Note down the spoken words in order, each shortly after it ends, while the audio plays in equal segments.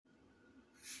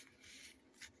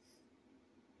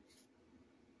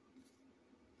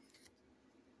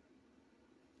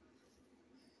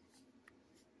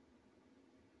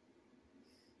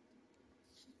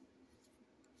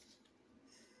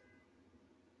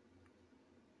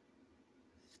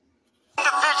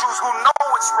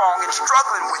wrong and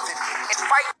struggling with it and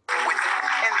fighting with it.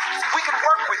 And we can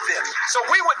work with them. So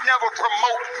we would never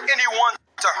promote anyone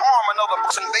to harm another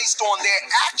person based on their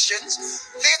actions.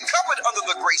 They're covered under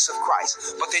the grace of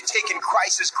Christ, but they're taking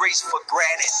Christ's grace for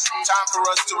granted. Time for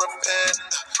us to repent.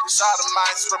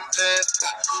 Sodomites repent.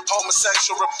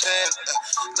 Homosexual repent.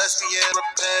 Lesbian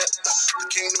repent. The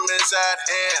kingdom is at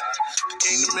hand. The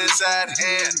kingdom is at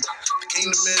hand. The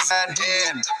kingdom is at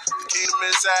hand. The kingdom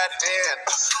is at hand.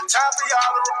 Time for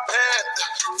y'all to repent.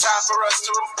 Time for us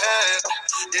to repent.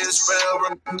 Israel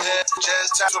repent.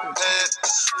 Gentiles repent.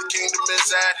 The kingdom is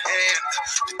at hand.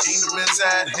 The kingdom is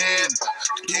at hand.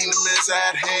 The kingdom is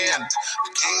at hand.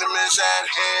 The kingdom is at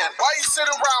hand. Why you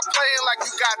sitting around playing like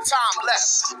you got time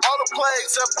left? All the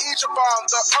plagues of Egypt on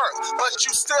the earth, but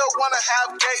you still want to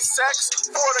have gay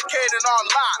sex, fornicating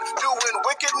online, doing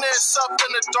wickedness up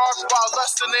in the dark while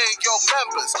lusting in your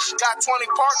members. Got 20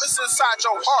 partners inside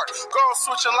your heart, girls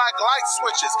switching like light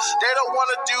switches. They don't want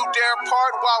to do their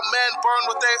part while men burn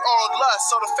with their own lust,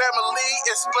 so the family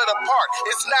is split apart.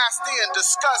 It's nasty and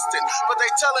disgusting, but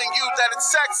they telling you that it's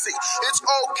sexy. It's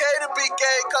okay to be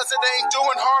gay cause it ain't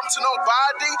doing harm to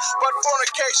nobody, but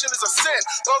fornication is a sin,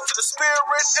 both to the spirit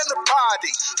and the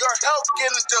body. Your health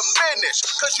getting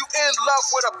diminished cause you in love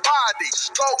with a body.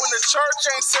 Going to church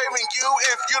ain't saving you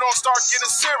if you don't start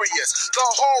getting serious. The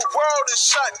whole world is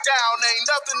shut down, ain't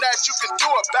nothing that you can do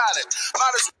about it.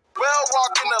 Might as well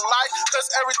walk in the light,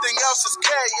 cause everything else is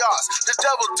chaos. The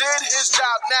devil did his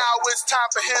job, now it's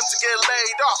time for him to get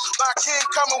laid off. My king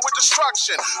coming with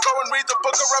destruction. Go and read the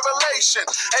book of Revelation.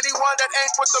 Anyone that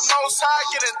ain't with the Most High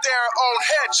getting their own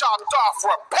head chopped off.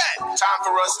 Repent. Time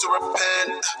for us to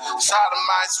repent.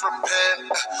 Sodomites repent.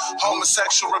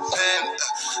 Homosexual repent.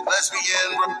 Lesbian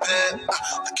repent.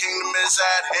 The kingdom is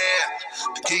at hand.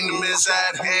 The kingdom is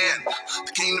at hand.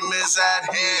 The kingdom is at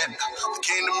hand. The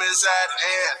kingdom is at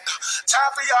hand.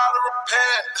 Time for y'all to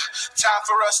repent. Time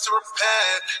for us to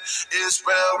repent.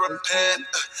 Israel repent.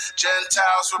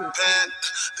 Gentiles repent.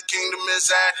 The kingdom is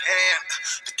at hand.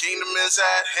 The kingdom is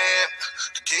at hand.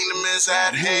 The kingdom is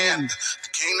at hand.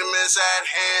 The kingdom is at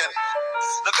hand.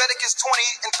 Leviticus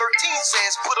 20 and 13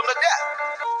 says, put them to death.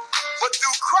 But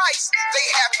through Christ, they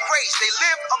have grace. They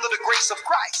live under the grace of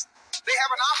Christ. They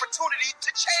have an opportunity to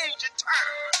change and turn.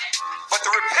 But the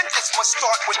repentance must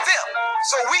start with them.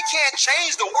 So we can't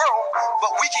change the world,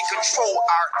 but we can control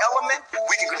our element.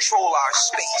 We can control our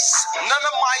space. None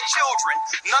of my children,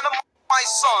 none of my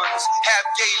sons have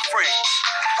gay friends.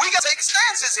 We gotta take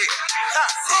stances here.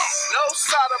 No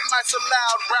sodomites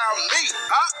allowed round me.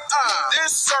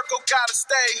 This circle gotta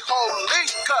stay holy.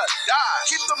 Cause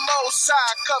keep the Most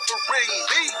High covering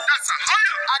me.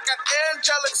 I got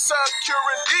angelic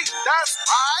security. That's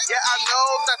right. Yeah, I know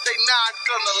that they not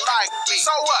gonna like me.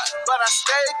 So what? But I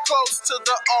stay close to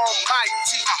the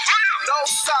Almighty. No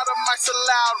sodomites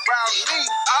allowed round me.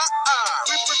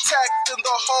 We protecting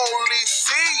the holy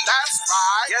see. That's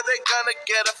right. Yeah, they gonna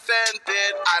get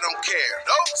offended. I don't care.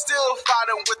 Nope. Still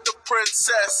fighting with the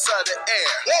princess of the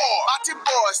air. War. Mighty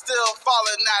boy still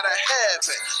falling out of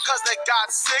heaven. Cause they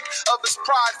got sick of his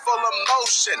prideful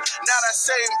emotion. Now that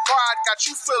same pride got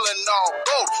you feeling all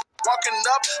bold. Walking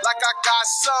up like I got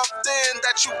something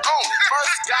that you own.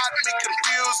 First got me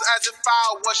confused as if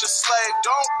I was your slave.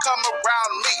 Don't come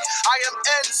around me. I am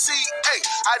NCA.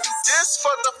 I do this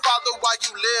for the Father while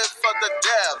you live for the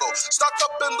devil. Stuck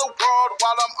up in the world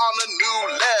while I'm on a new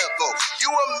level. You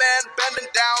a man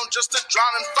bending down just to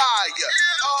drown in fire.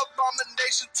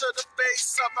 Abomination to the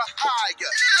face of a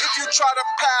higher. If you try to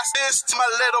pass this to my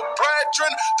little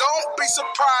brethren, don't be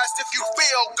surprised if you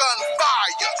feel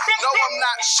gunfire. No, I'm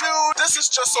not sure. This is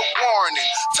just a warning.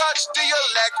 Touch the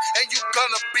elect and you're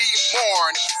gonna be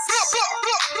mourning.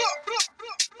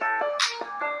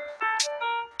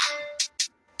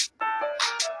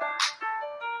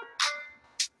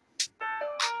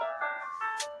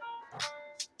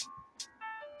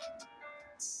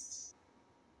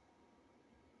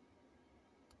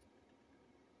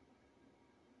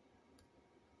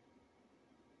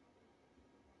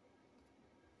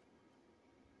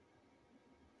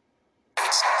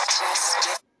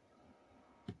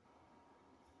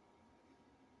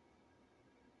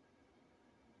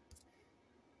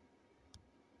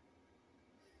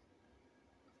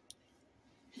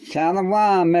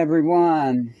 Shalom,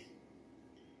 everyone.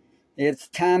 It's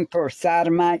time for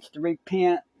sodomites to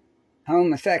repent,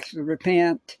 homosexuals to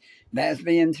repent,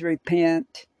 lesbians to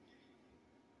repent,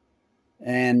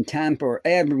 and time for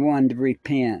everyone to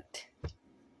repent.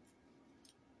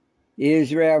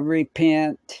 Israel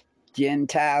repent,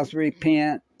 Gentiles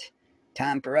repent,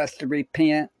 time for us to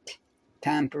repent,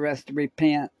 time for us to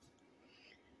repent.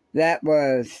 That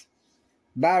was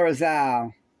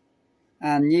Barazal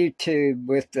on YouTube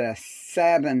with a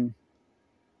 7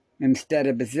 instead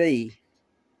of a Z.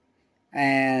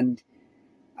 And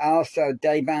also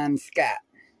Davon Scott.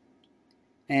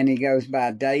 And he goes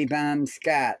by Davon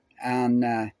Scott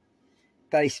on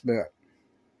Facebook.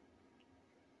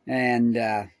 And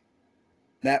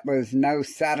that was No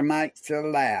Sodomites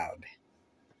Allowed.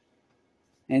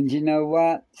 And you know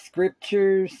what?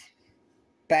 Scriptures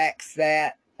backs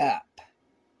that up.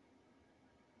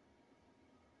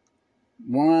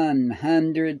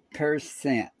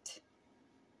 100%.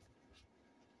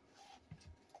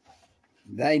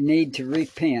 They need to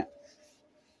repent.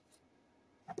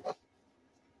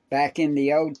 Back in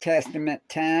the Old Testament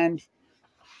times,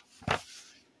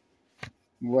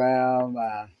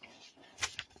 well,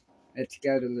 let's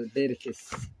go to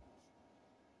Leviticus.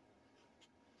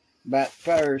 But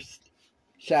first,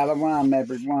 Shalom,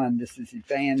 everyone. This is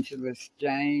Evangelist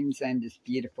James and his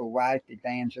beautiful wife,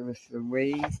 Evangelist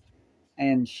Louise.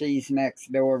 And she's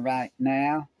next door right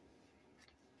now,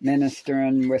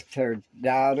 ministering with her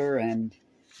daughter and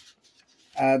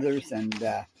others. And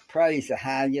praise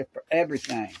Ahaya for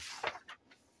everything.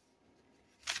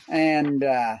 And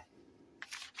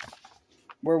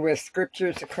we're with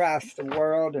Scriptures Across the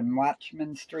World and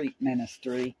Watchman Street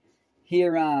Ministry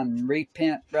here on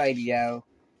Repent Radio,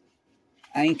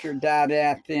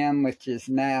 Anchor.fm, which is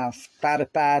now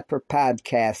Spotify for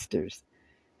podcasters.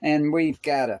 And we've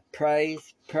got a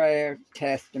praise, prayer,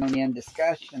 testimony, and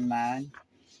discussion line.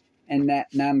 And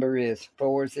that number is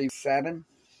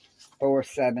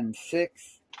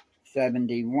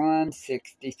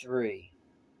 407-476-7163.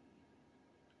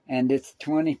 And it's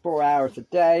 24 hours a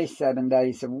day, 7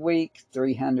 days a week,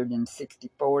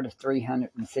 364 to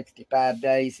 365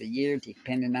 days a year,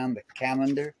 depending on the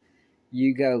calendar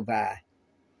you go by.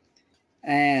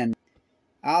 And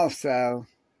also,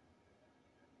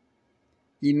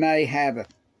 you may have a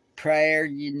prayer,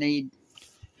 you need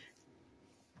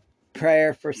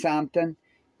prayer for something.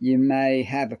 You may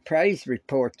have a praise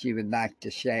report you would like to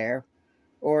share,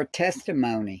 or a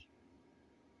testimony.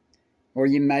 Or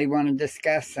you may want to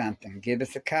discuss something. Give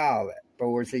us a call at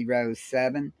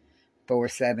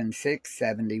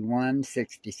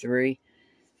 407-476-7163.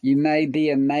 You may be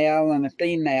a male and a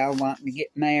female wanting to get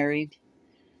married.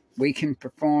 We can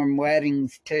perform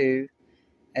weddings too,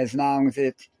 as long as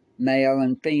it's male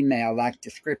and female, like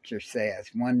the scripture says.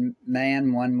 One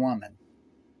man, one woman.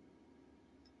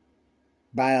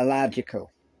 Biological.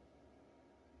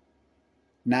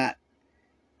 Not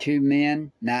 2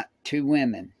 men, not 2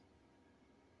 women.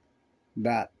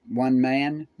 But 1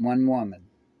 man, 1 woman.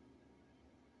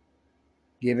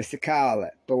 Give us a call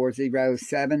at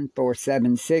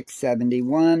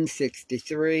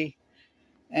 407-476-7163.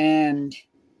 And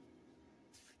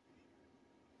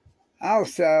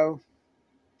also,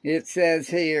 it says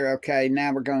here, okay,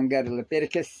 now we're going to go to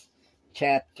Leviticus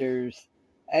chapters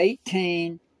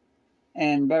 18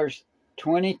 and verse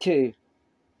 22.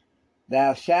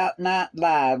 Thou shalt not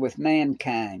lie with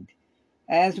mankind,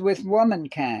 as with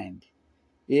womankind.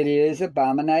 It is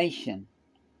abomination.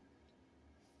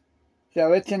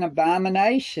 So it's an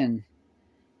abomination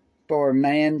for a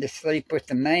man to sleep with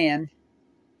a man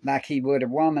like he would a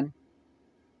woman.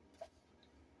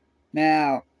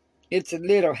 Now, it's a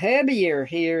little heavier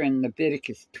here in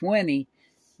Leviticus 20,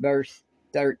 verse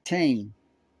 13.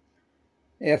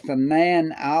 If a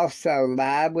man also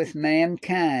lie with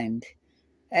mankind,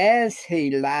 as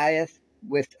he lieth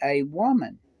with a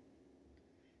woman.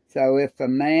 So if a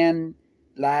man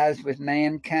lies with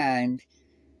mankind,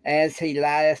 as he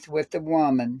lieth with a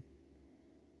woman,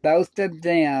 both of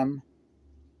them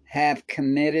have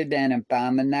committed an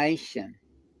abomination.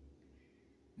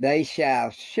 They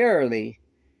shall surely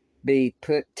be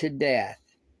put to death.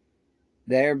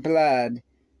 Their blood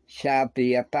shall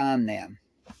be upon them.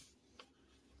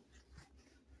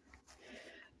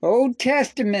 Old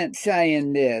Testament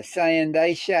saying this, saying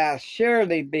they shall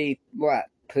surely be what?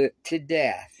 Put to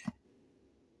death.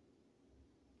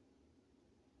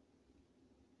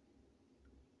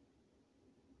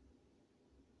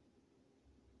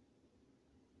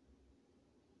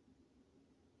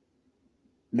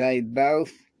 They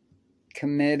both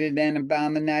committed an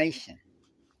abomination.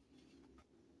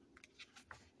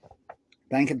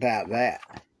 Think about that.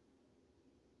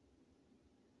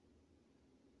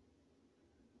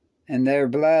 And their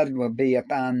blood will be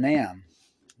upon them,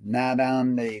 not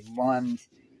on the ones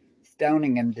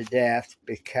stoning them to death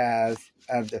because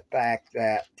of the fact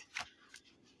that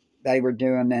they were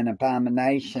doing an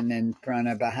abomination in front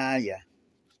of Ahaya.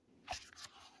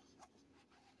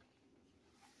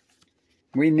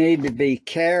 We need to be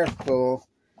careful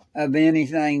of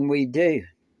anything we do.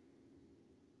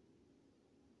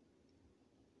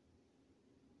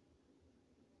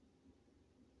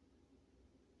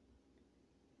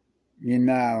 You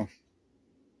know,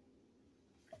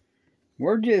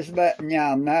 we're just letting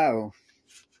y'all know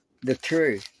the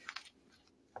truth.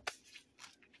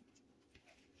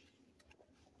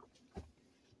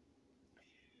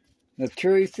 The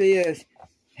truth is,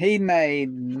 he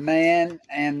made man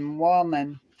and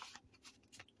woman.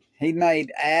 He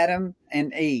made Adam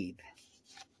and Eve.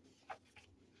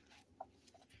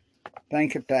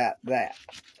 Think about that.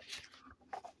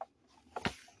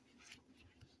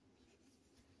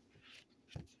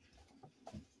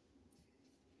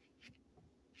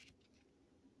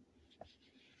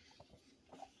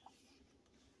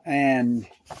 And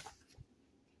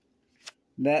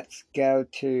let's go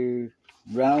to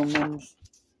Romans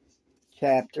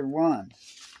chapter 1.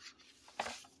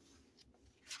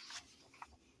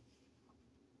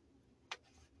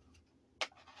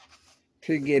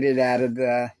 To get it out of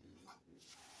the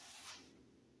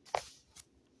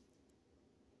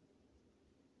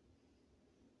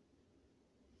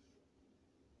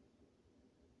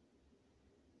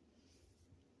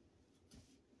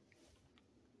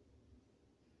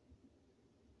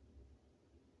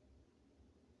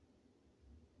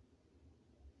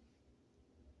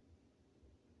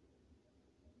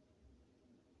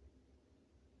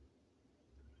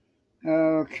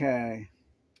okay.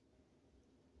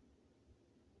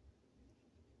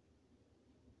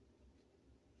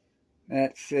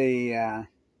 Let's see.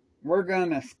 We're going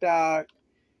to start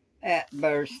at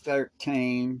verse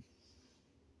 13.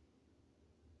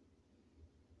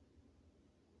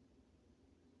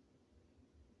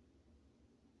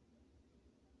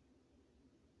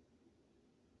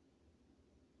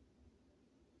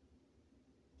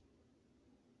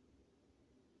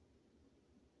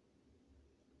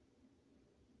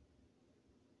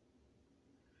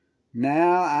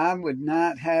 Now I would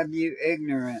not have you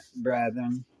ignorant,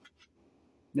 brethren.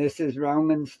 This is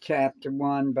Romans chapter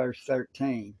 1, verse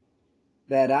 13.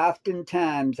 That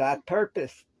oftentimes I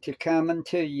purposed to come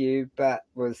unto you, but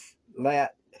was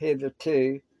let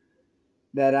hitherto,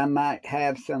 that I might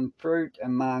have some fruit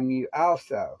among you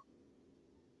also,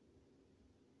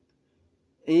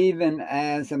 even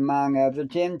as among other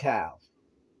Gentiles.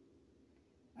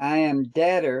 I am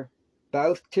debtor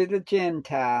both to the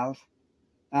Gentiles,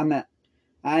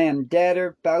 I am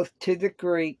debtor both to the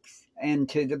Greeks and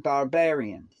to the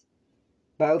barbarians,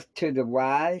 both to the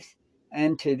wise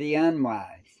and to the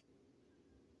unwise.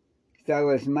 So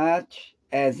as much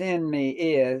as in me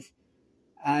is,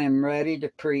 I am ready to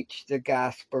preach the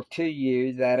gospel to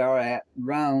you that are at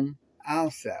Rome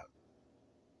also.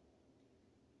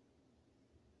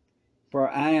 For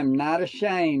I am not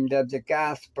ashamed of the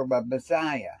gospel of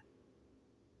Messiah,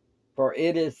 for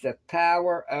it is the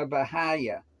power of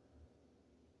Ahiah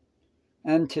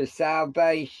unto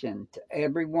salvation to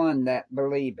every one that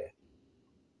believeth,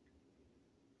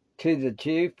 to the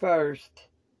Jew first,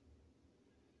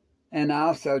 and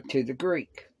also to the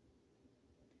Greek.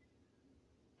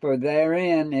 For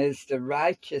therein is the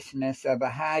righteousness of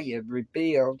Ahiah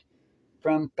revealed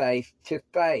from faith to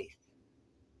faith,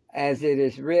 as it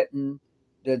is written,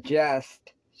 the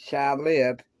just shall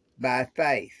live by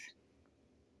faith.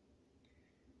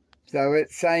 So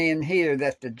it's saying here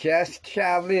that the just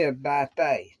shall live by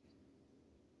faith.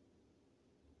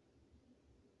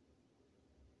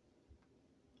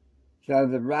 So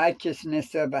the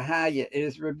righteousness of Ahiah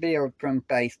is revealed from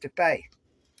faith to faith.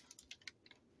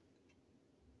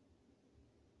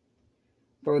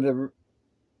 For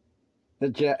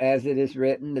as it is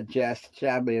written, the just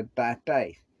shall live by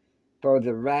faith. For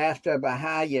the wrath of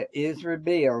Ahiah is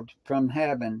revealed from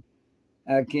heaven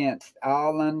against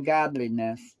all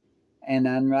ungodliness and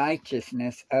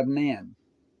unrighteousness of men,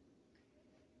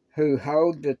 who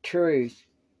hold the truth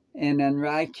in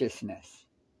unrighteousness.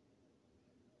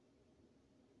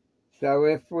 So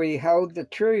if we hold the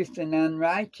truth in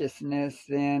unrighteousness,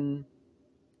 then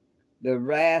the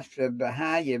wrath of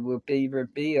Ahiah will be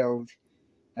revealed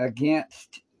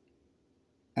against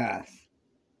us.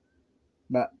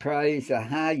 But praise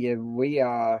Ahiah, we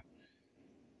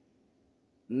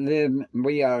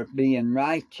are being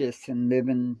righteous and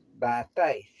living by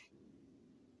faith.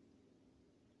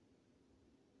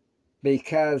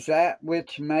 Because that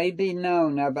which may be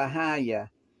known of Ahiah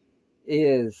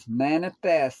is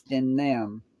manifest in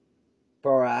them,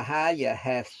 for Ahiah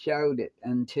hath showed it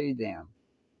unto them.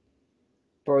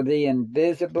 For the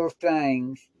invisible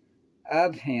things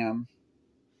of him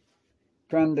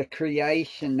from the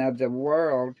creation of the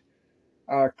world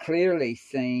are clearly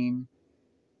seen,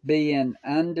 being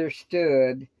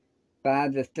understood by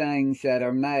the things that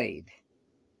are made,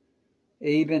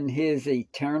 even his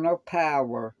eternal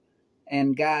power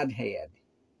and Godhead,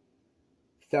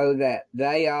 so that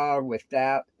they are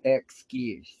without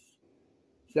excuse.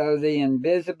 So the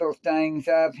invisible things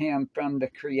of him from the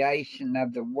creation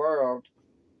of the world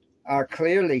are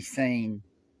clearly seen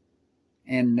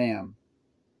in them,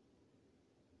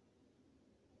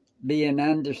 being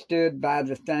understood by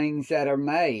the things that are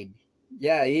made.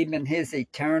 Yeah, even his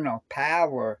eternal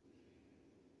power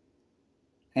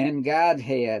and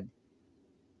Godhead,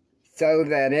 so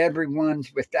that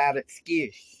everyone's without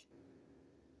excuse.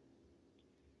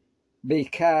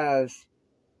 Because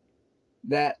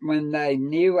that when they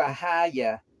knew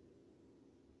Ahia,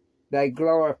 they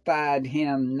glorified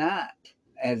him not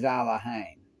as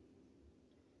Elohim,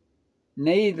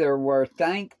 neither were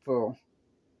thankful,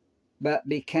 but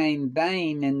became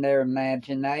vain in their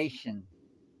imagination,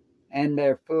 and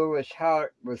their foolish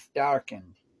heart was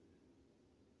darkened.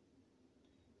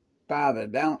 Father,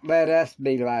 don't let us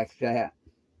be like that.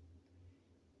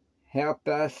 Help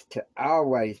us to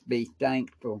always be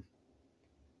thankful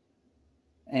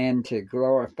and to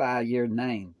glorify your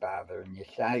name, Father, in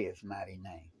Yeshua's mighty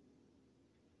name.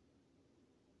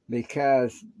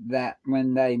 Because that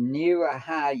when they knew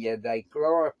Ahia, they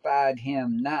glorified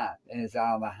him not as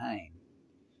Elohim,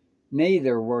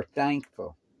 neither were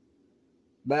thankful,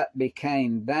 but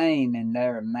became vain in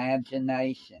their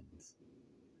imaginations,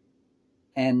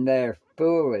 and their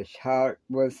foolish heart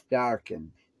was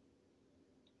darkened.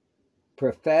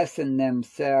 Professing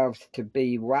themselves to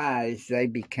be wise, they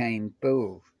became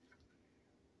fools.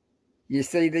 You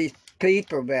see, these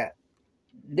people that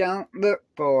don't look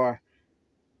for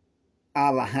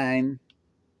Elohim,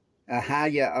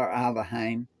 Ahia or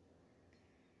Elohim,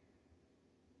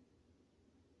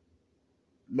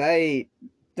 they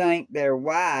think they're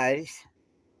wise,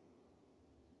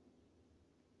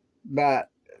 but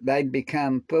they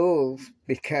become fools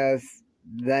because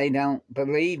they don't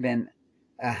believe in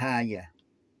Ahia.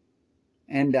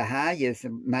 And Ahia is the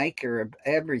maker of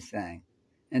everything.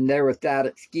 And they're without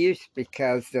excuse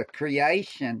because the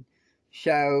creation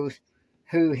shows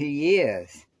who he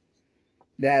is.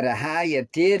 That Ahia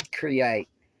did create,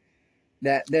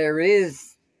 that there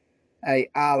is a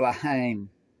Elohim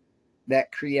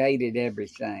that created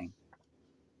everything.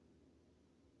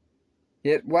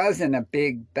 It wasn't a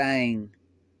big bang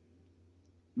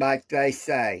like they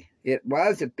say. It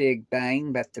was a big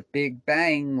bang, but the big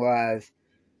bang was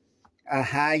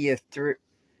Ahia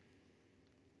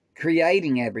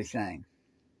creating everything.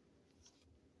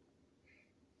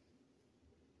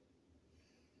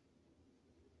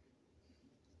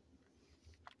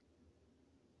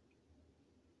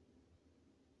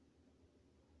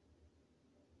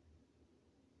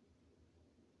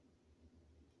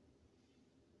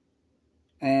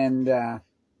 And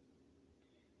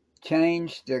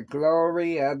changed the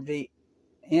glory of the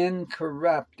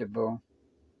incorruptible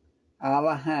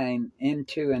Elohim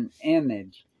into an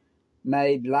image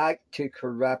made like to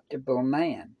corruptible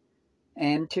man,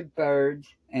 and to birds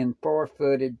and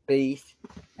four-footed beasts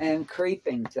and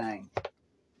creeping things.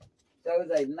 So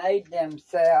they made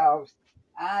themselves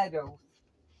idols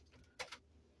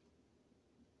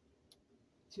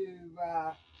to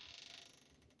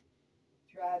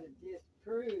try to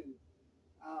disprove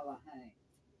Elohim.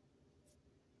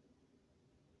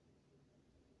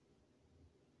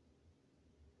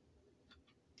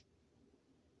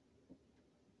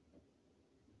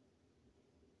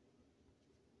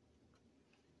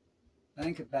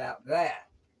 Think about that.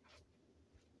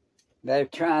 They're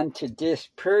trying to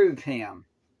disprove him.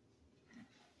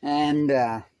 And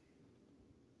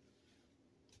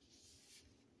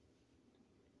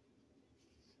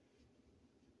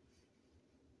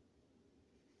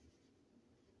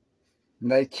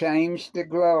they changed the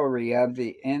glory of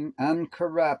the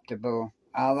uncorruptible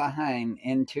Elohim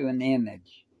into an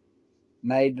image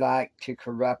made like to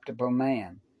corruptible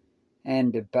man,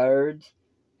 and to birds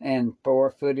and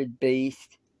four-footed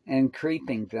beasts and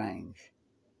creeping things.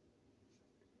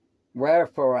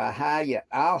 Wherefore Ahia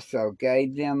also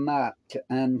gave them up to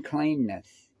uncleanness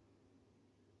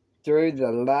through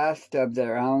the lust of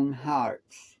their own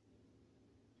hearts,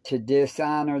 to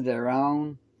dishonor their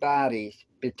own bodies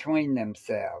between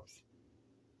themselves.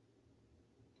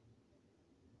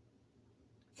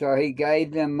 So he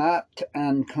gave them up to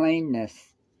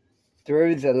uncleanness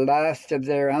through the lust of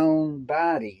their own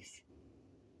bodies,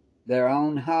 their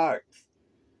own hearts,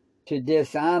 to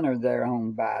dishonor their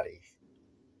own bodies.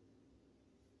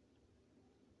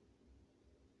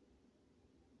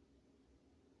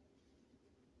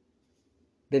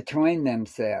 Between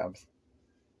themselves,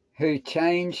 who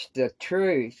changed the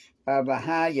truth of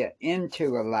Ahia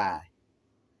into a lie,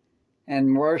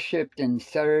 and worshipped and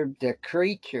served the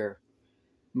creature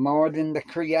more than the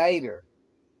Creator,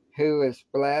 who is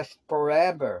blessed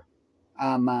forever.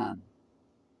 Amen.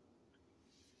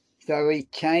 So he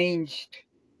changed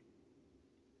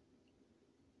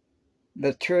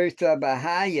the truth of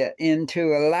Ahia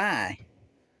into a lie.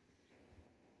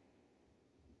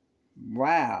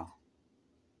 Wow.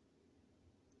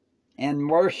 And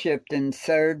worshipped and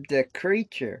served the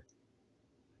creature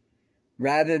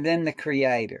rather than the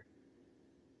Creator,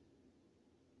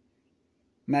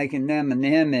 making them an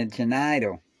image, an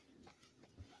idol.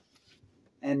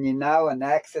 And you know, in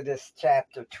Exodus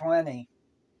chapter 20,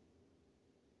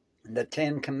 the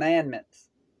Ten Commandments,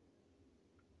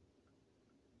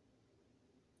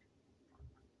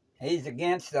 he's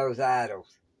against those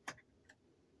idols.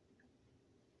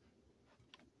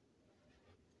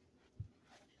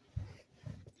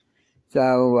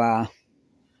 So,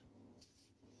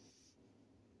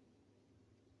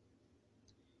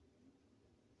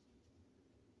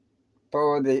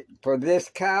 for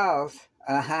this cause,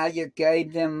 Ahia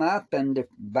gave them up unto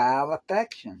vile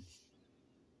affections.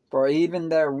 For even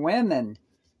their women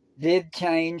did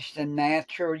change the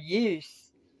natural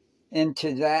use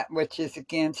into that which is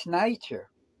against nature.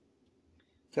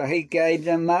 So he gave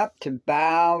them up to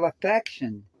vile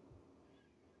affection.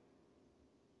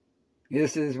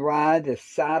 This is why the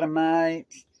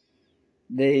sodomites,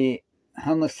 the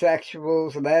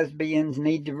homosexuals, lesbians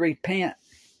need to repent.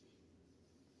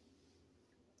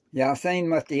 Y'all seen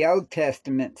what the Old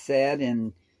Testament said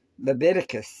in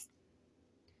Leviticus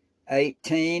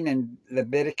 18 and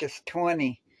Leviticus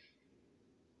 20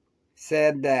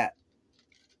 said that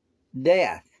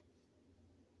death.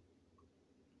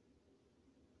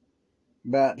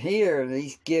 But here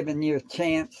he's giving you a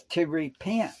chance to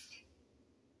repent.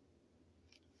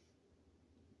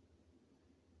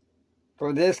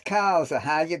 For this cause,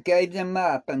 Ahia gave them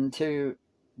up unto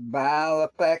vile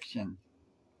affection.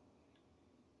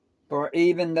 For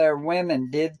even their women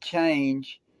did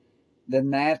change the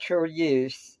natural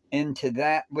use into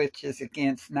that which is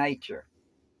against nature.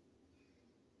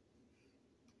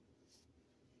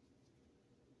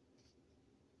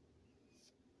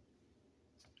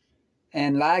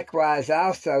 And likewise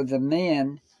also the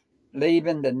men,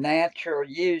 leaving the natural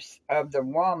use of the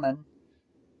woman,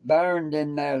 burned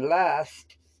in their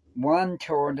lust one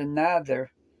toward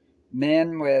another,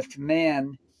 men with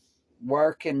men,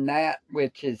 working that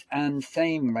which is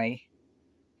unseemly,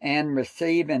 and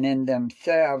receiving in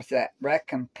themselves that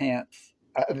recompense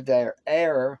of their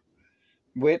error,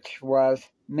 which was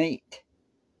meat.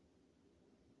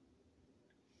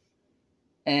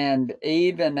 And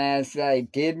even as they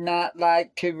did not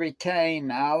like to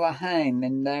retain Elohim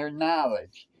in their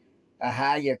knowledge,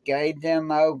 Ahia gave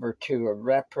them over to a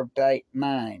reprobate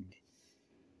mind,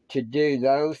 to do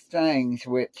those things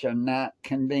which are not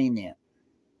convenient.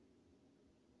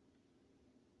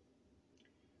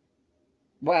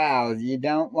 Wow, you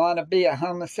don't want to be a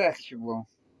homosexual.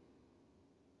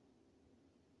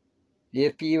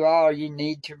 If you are, you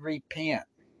need to repent.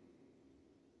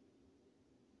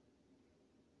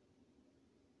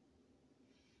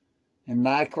 And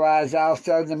likewise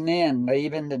also the men,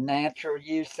 leaving the natural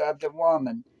use of the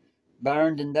woman,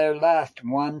 burned in their lust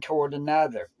one toward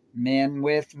another, men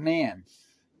with men,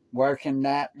 working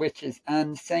that which is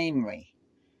unseemly,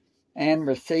 and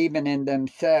receiving in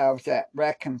themselves that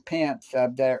recompense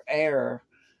of their error,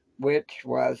 which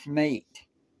was meat.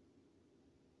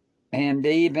 And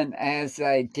even as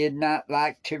they did not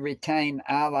like to retain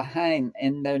Elohim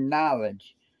in their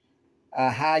knowledge,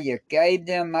 Ahia gave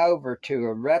them over to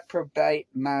a reprobate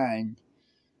mind,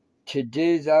 to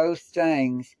do those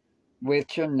things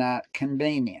which are not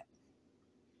convenient,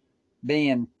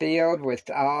 being filled with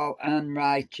all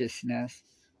unrighteousness,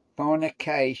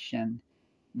 fornication,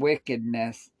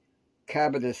 wickedness,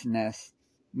 covetousness,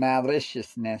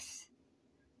 maliciousness,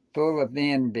 full of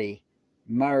envy,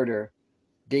 murder,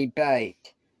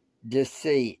 debate,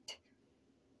 deceit,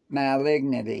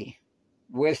 malignity,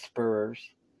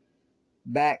 whisperers,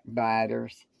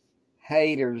 backbiters,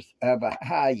 haters of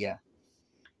Ahia,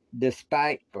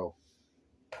 despiteful,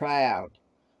 proud,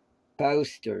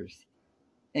 boasters,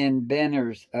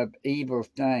 inventors of evil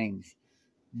things,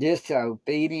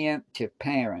 disobedient to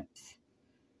parents,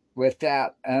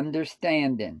 without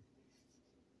understanding,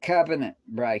 covenant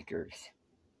breakers,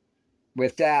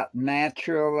 without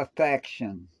natural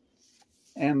affection,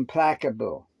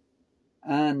 implacable,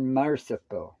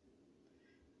 unmerciful,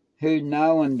 who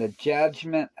knowing the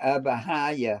judgment of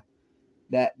Ahia,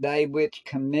 that they which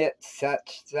commit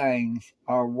such things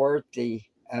are worthy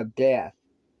of death,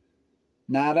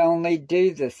 not only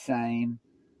do the same,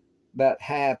 but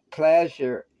have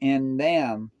pleasure in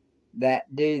them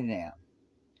that do them.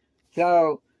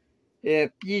 So,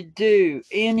 if you do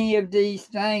any of these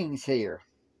things here,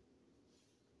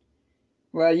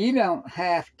 Well, you don't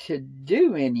have to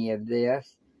do any of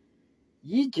this.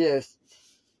 You just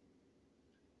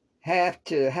have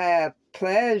to have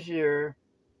pleasure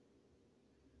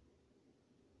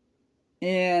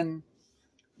in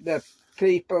the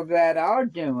people that are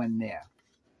doing this.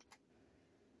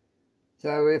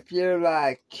 So if you're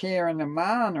like cheering them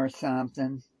on or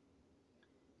something,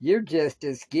 you're just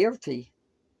as guilty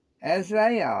as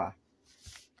they are.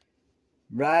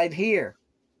 Right here.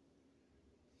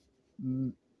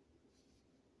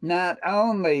 Not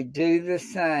only do the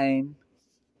same,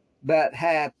 but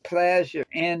have pleasure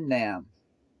in them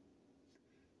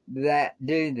that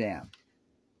do them.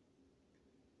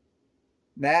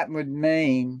 That would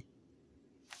mean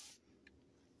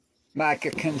like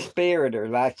a conspirator,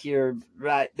 like you're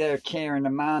right there cheering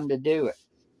them on to do it.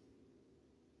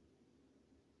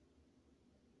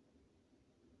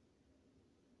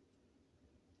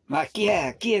 Like,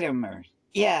 yeah, get him, or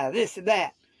yeah, this or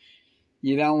that.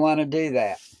 You don't want to do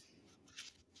that.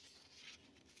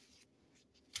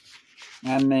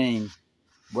 I mean,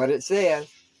 what it says.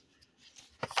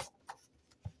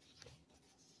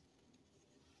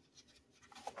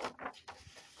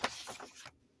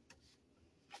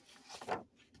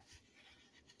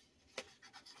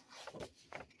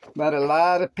 But a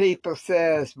lot of people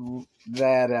says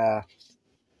that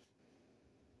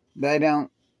they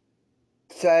don't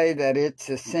say that it's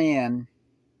a sin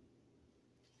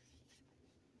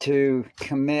to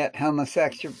commit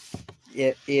homosexual.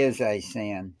 It is a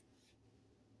sin.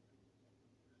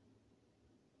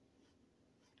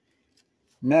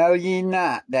 Know ye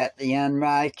not that the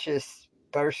unrighteous,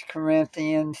 1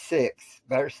 Corinthians 6,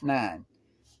 verse 9.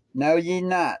 Know ye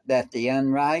not that the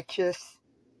unrighteous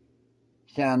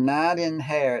shall not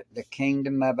inherit the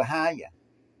kingdom of Ahiah?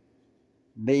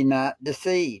 Be not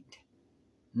deceived,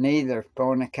 neither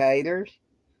fornicators,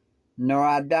 nor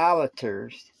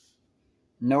idolaters,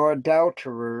 nor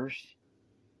adulterers,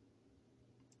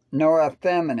 nor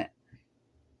effeminate,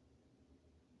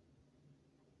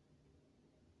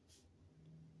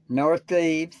 nor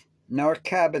thieves, nor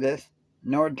covetous,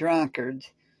 nor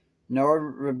drunkards, nor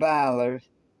revilers,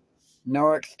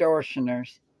 nor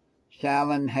extortioners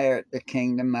shall inherit the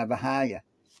kingdom of Ahiah.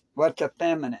 What's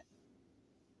effeminate?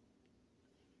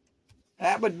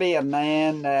 That would be a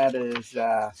man that is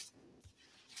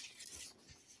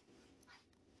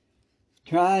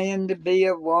trying to be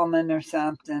a woman or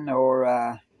something,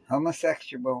 or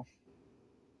homosexual.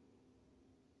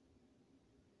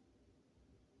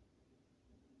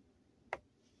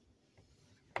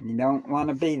 You don't want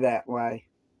to be that way.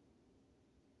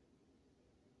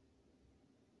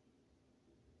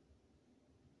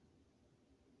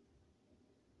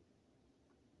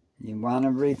 You want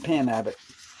to repent of it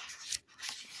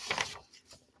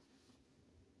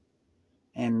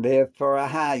and live for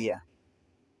Ahiah.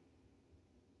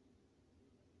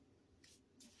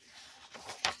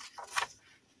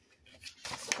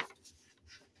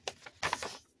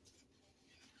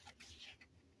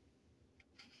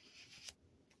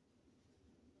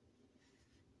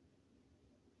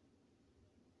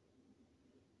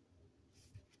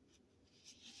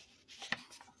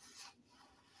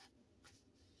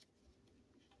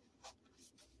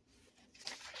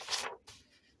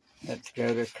 Let's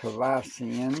go to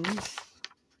Colossians.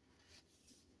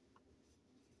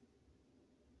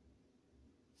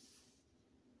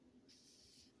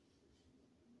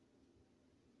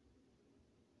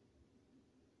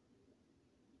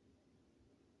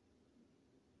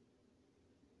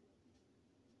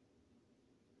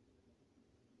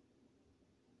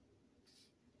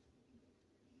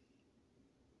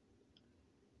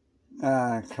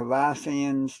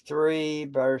 Colossians 3,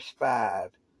 verse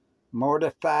 5.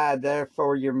 Mortify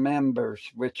therefore your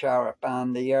members which are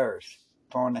upon the earth,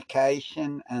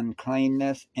 fornication,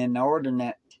 uncleanness,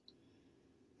 inordinate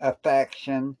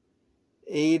affection,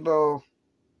 evil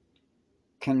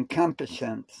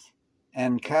concupiscence,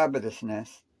 and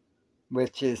covetousness,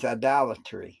 which is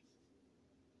idolatry.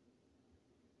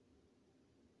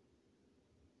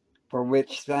 For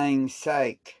which things'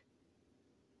 sake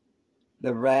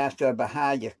the wrath of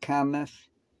Ahiah cometh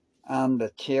on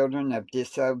the children of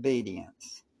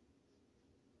disobedience.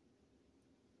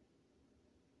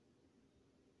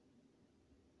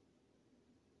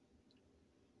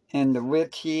 In the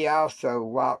which ye also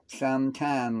walked some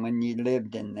time when ye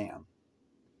lived in them.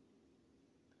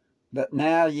 But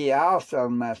now ye also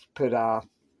must put off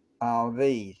all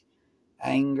these: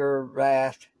 anger,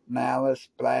 wrath, malice,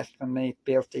 blasphemy,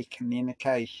 filthy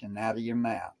communication out of your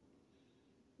mouth.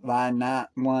 Lie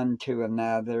not one to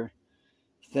another,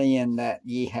 seeing that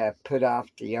ye have put off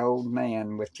the old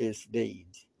man with his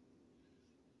deeds,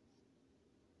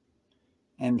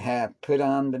 and have put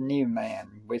on the new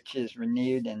man, which is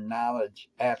renewed in knowledge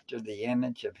after the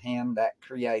image of him that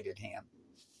created him.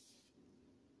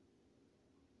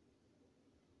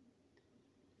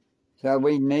 So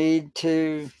we need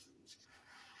to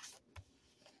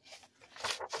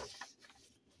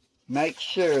make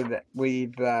sure that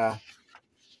we've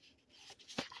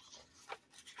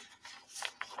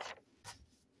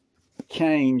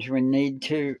changed. We need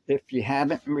to, if you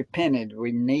haven't repented,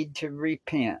 we need to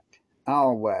repent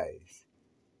always.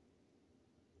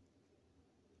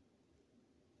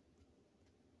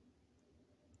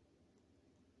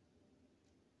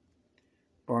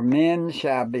 For men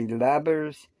shall be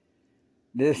lovers.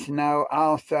 This know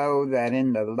also that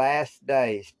in the last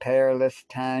days perilous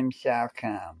times shall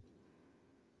come.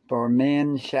 For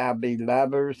men shall be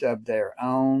lovers of their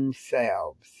own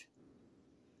selves.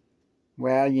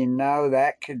 Well, you know,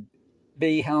 that could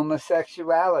be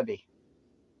homosexuality.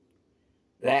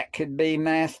 That could be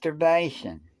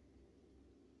masturbation.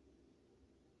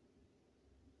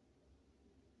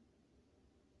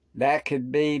 That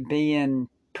could be being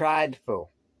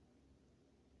prideful,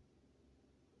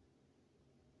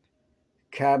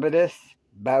 covetous,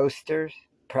 boasters,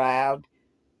 proud,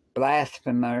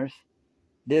 blasphemers,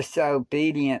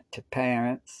 disobedient to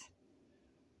parents,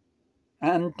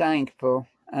 unthankful,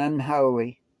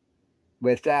 unholy,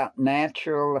 without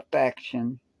natural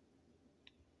affection,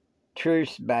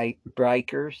 truce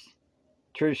breakers,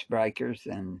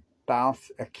 and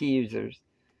false accusers,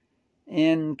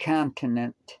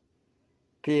 incontinent,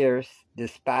 fierce,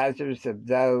 despisers of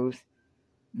those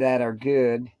that are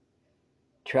good,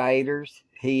 traitors,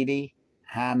 heady,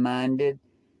 high-minded,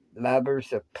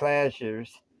 lovers of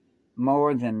pleasures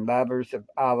more than lovers of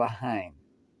Elohim,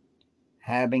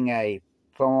 having a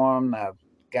form of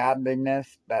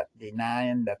godliness, but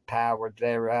denying the power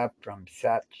thereof. From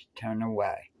such turn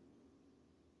away.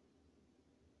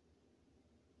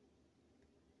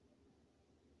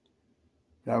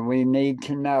 So we need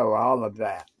to know all of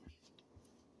that.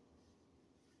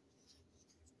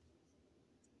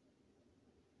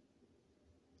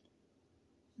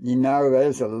 You know,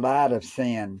 there's a lot of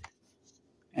sin,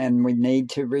 and we need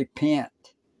to repent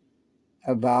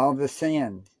of all the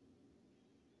sins.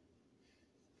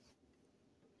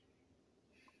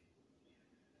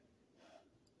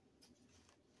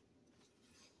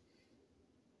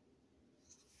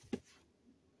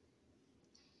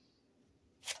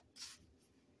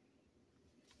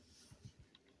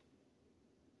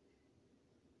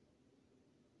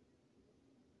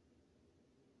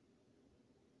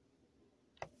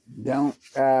 Don't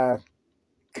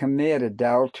commit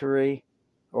adultery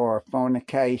or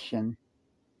fornication.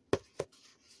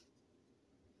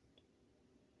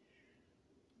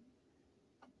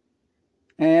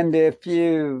 And if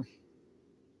you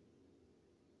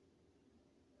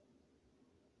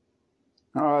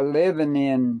are living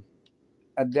in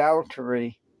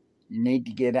adultery, you need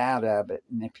to get out of it.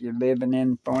 And if you're living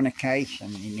in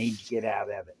fornication, you need to get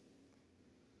out of it.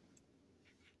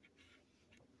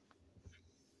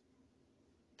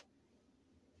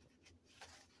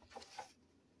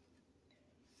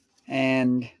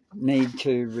 And need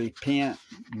to repent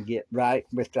and get right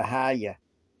with the Haya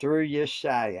through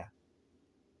Yeshua.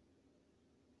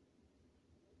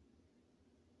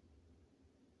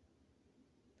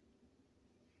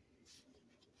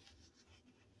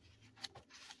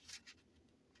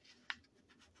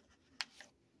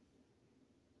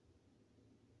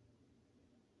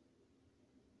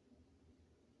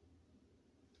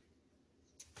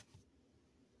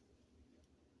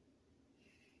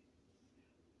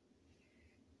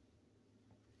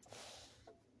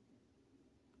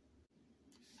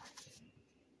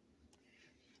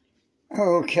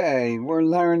 Okay, we're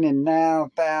learning now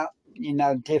about,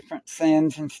 different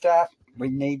sins and stuff we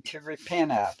need to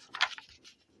repent of.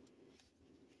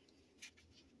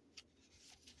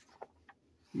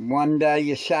 One day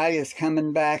Yeshua is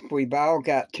coming back. We've all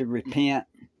got to repent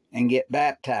and get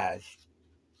baptized.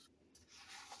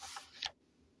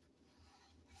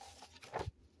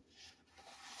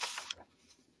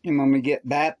 And when we get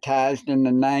baptized in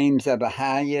the names of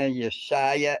Ahaya,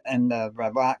 Yeshua, and the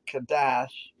Ruach Kadash,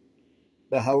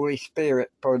 the Holy Spirit,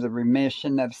 for the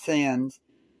remission of sins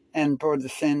and for the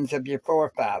sins of your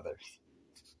forefathers.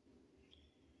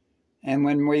 And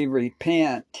when we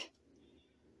repent,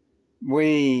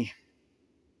 we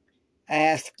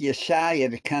ask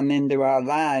Yeshua to come into our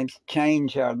lives,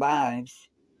 change our lives,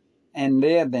 and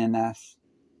live in us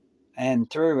and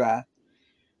through us,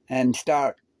 and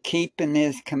start keeping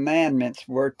His commandments.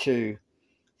 We're to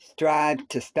strive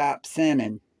to stop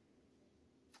sinning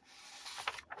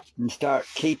and start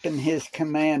keeping His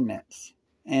commandments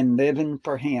and living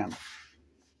for Him.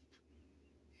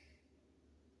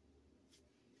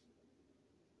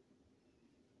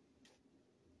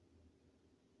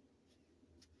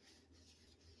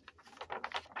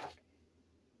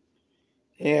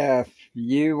 If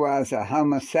you was a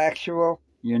homosexual,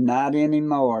 you're not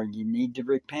anymore. You need to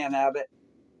repent of it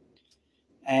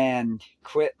and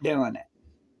quit doing it.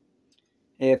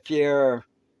 If you're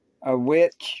a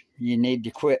witch, you need to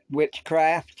quit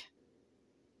witchcraft,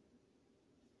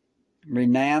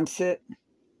 renounce it,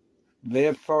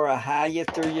 live for Ahia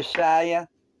through Yeshua,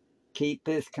 keep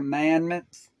his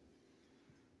commandments,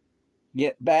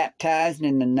 get baptized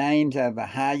in the names of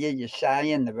Ahia,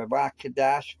 Yeshua, and the Ruach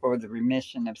Kodesh for the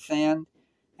remission of sins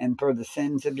and for the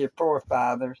sins of your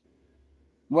forefathers.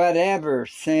 Whatever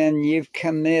sin you've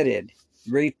committed,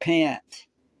 repent,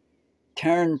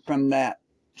 turn from that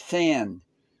sin,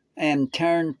 and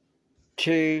turn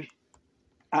to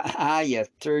Ahia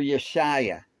through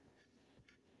Yeshua.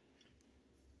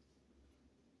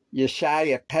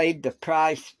 Yeshua paid the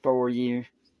price for you.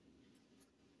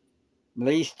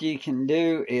 Least you can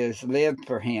do is live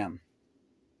for him.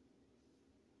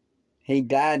 He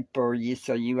died for you,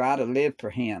 so you ought to live for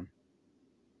him.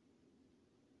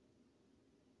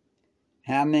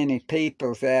 How many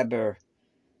people's ever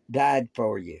died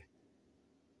for you?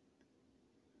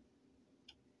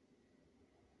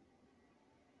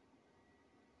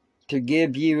 To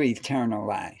give you eternal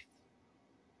life.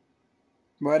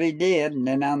 What he did, and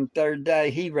then on the third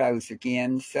day he rose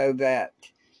again so that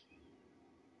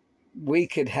we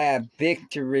could have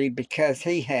victory because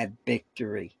he had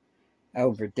victory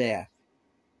over death.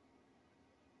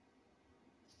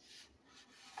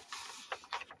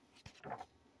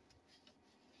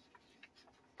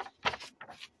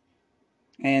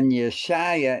 And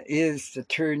Yeshua is the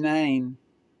true name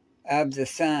of the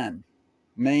Son,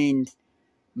 means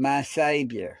my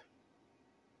Savior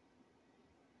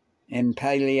in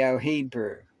Paleo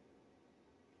Hebrew.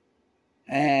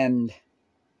 And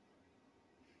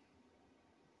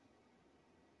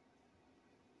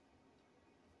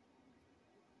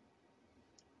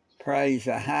praise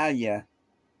Ahia.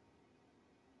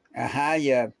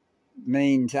 Ahia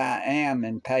means I am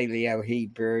in Paleo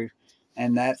Hebrew,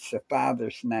 and that's the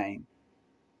Father's name.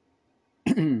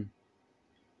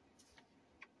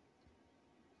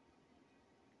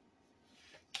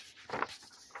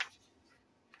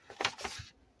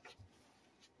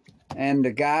 And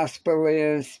the gospel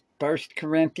is 1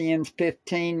 Corinthians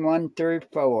 15, 1 through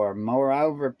 4.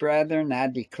 Moreover, brethren, I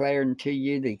declare unto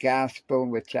you the gospel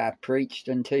which I preached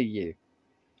unto you,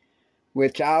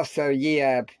 which also ye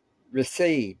have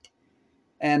received,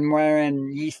 and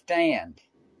wherein ye stand,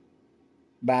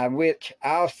 by which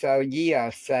also ye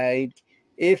are saved,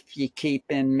 if ye keep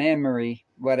in memory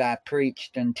what I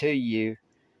preached unto you,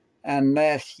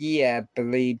 unless ye have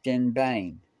believed in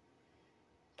vain.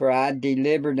 For I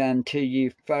delivered unto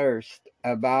you first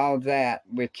of all that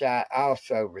which I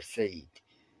also received,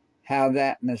 how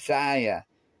that Messiah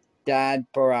died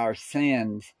for our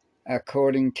sins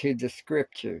according to the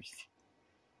Scriptures,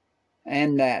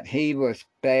 and that he was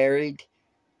buried,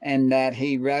 and that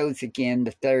he rose again the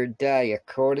third day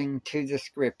according to the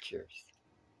Scriptures.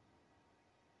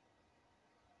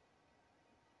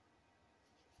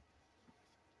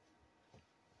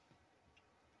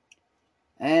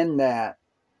 And that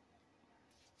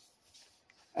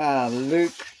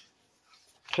Luke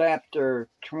chapter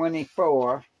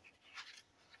 24,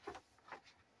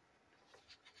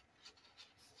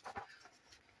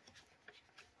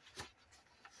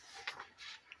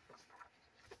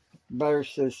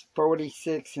 verses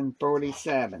 46 and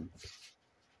 47.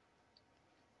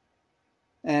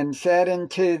 And said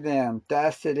unto them,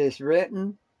 Thus it is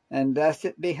written, and thus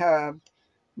it behoved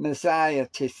Messiah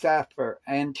to suffer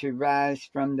and to rise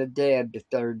from the dead the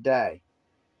third day,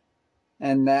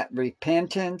 and that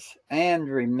repentance and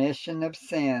remission of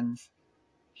sins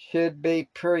should be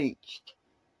preached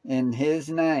in his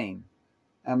name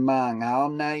among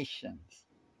all nations,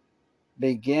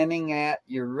 beginning at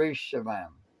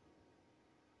Jerusalem.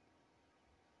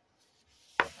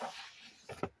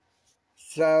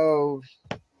 So,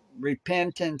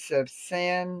 repentance of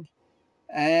sin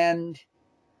and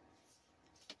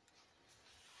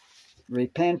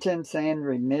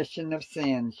remission of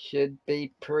sins should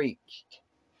be preached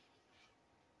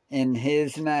in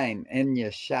his name, in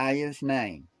Yeshua's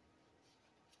name,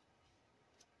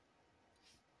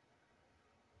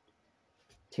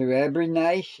 to every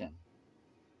nation,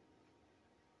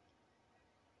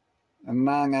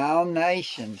 among all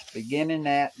nations, beginning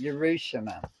at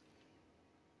Jerusalem.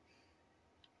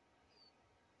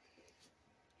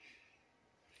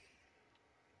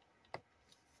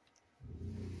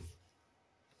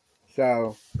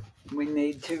 So we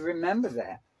need to remember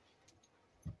that.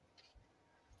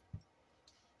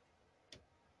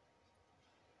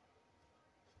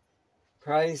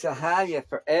 Praise Ahia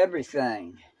for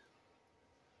everything.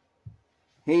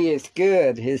 He is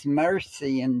good. His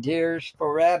mercy endures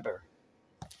forever.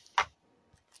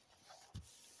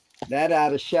 That ought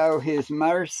to show his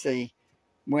mercy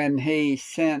when he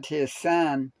sent his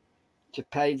son to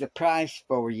pay the price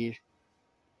for you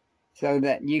so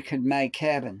that you could make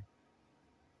heaven,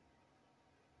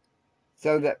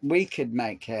 so that we could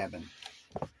make heaven.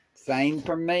 Same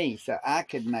for me, so I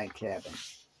could make heaven.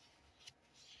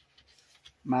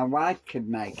 My wife could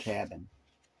make heaven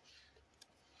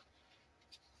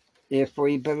if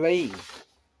we believe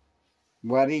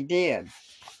what he did.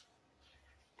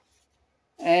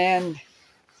 And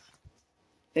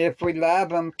if we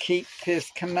love him, keep his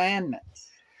commandments.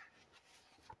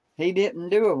 He didn't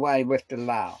do away with the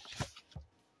law.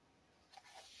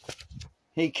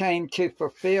 He came to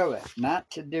fulfill it, not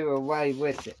to do away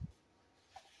with it.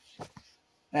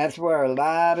 That's where a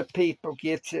lot of people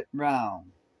gets it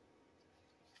wrong.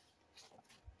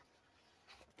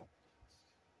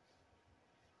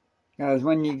 Because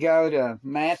when you go to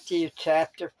Matthew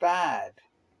chapter 5,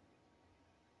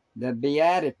 the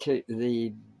Beatitude,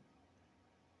 the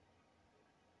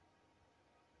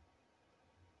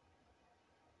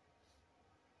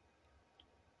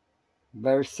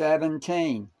verse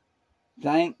 17,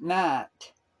 think not,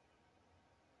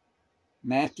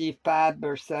 Matthew 5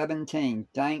 verse 17,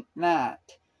 think not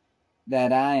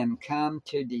that I am come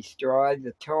to destroy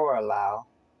the Torah law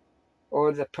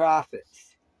or the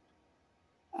prophets.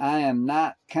 I am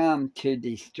not come to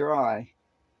destroy,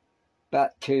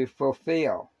 but to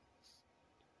fulfill.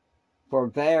 For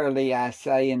verily I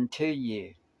say unto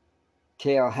you,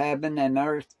 till heaven and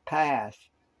earth pass,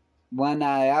 one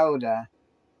iota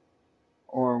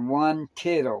or one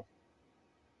tittle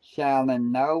shall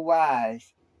in no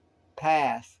wise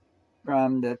pass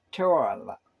from the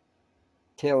Torah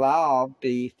till all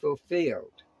be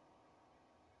fulfilled.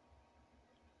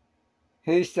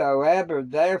 Whosoever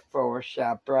therefore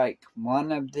shall break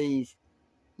one of these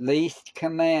least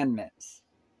commandments,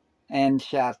 and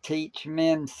shall teach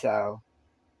men so,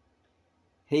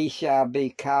 he shall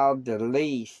be called the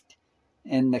least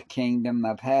in the kingdom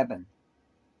of heaven.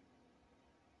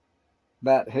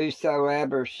 But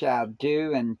whosoever shall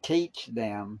do and teach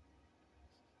them,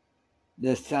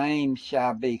 the same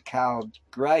shall be called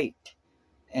great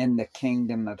in the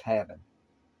kingdom of heaven.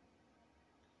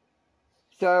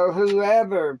 So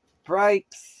whoever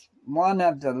breaks one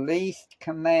of the least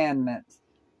commandments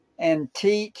and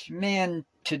teach men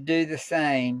to do the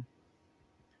same,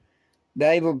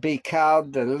 they will be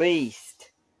called the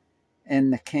least in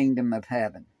the kingdom of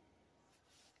heaven.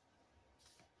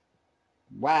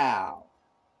 Wow.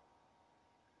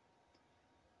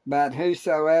 But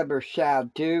whosoever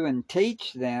shall do and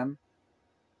teach them,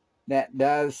 that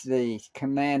does the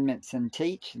commandments and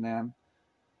teach them,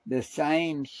 the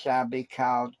same shall be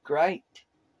called great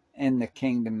in the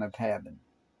kingdom of heaven.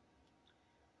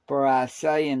 For I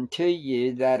say unto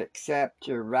you that except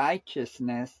your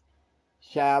righteousness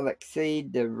shall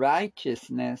exceed the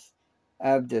righteousness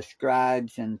of the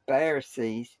scribes and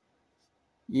Pharisees,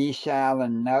 ye shall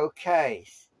in no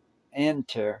case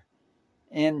enter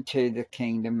into the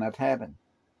kingdom of heaven.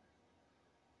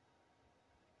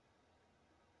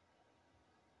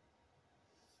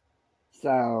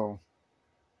 So,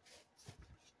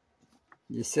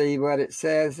 you see what it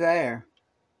says there.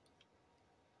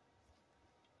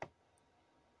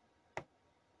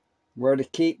 We're to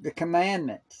keep the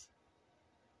commandments.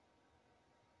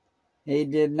 He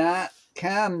did not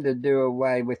come to do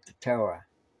away with the Torah.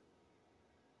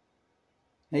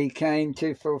 He came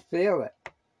to fulfill it.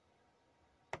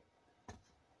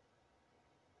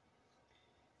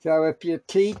 So if you're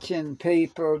teaching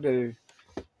people to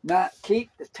not keep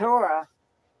the Torah,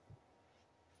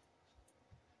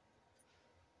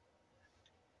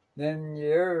 then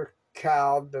you're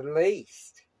called the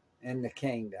least in the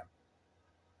kingdom.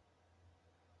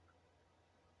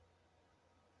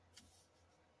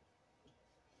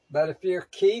 But if you're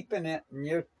keeping it and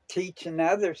you're teaching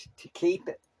others to keep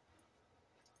it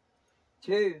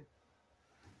too,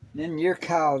 then you're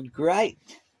called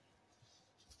great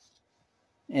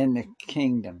in the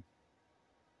kingdom.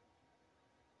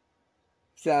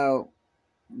 So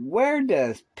where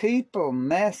does people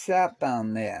mess up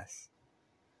on this?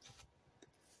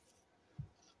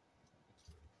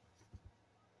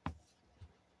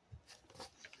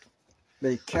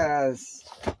 Because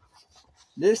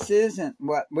this isn't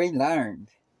what we learned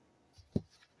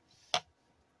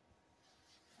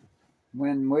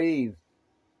when we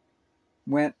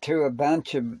went to a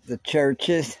bunch of the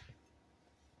churches.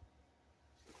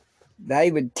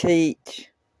 They would teach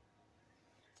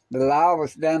the law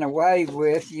was done away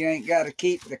with. You ain't got to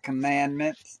keep the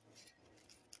commandments.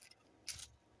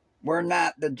 were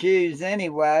not the Jews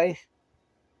anyway,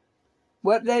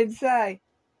 what they'd say.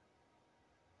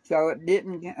 So it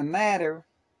didn't matter.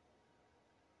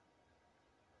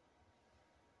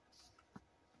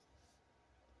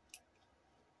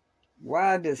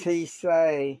 Why does he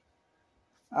say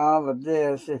all of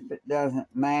this if it doesn't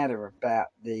matter about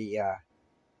the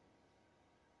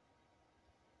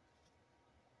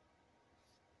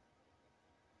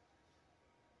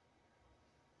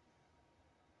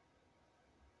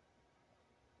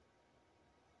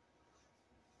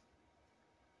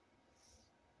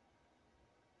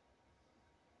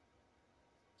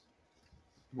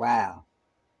wow.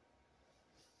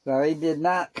 So he did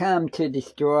not come to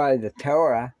destroy the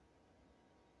Torah.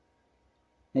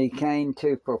 He came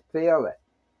to fulfill it.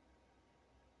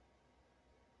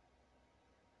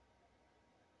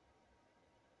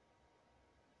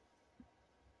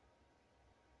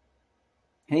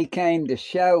 He came to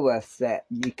show us that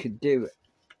you could do it.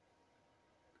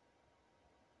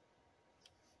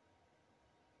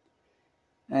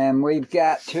 And we've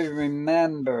got to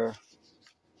remember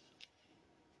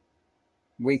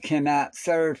we cannot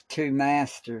serve two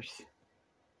masters.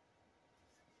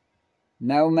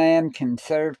 No man can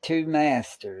serve two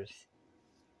masters.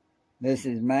 This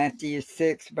is Matthew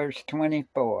 6, verse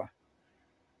 24.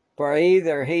 For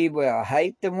either he will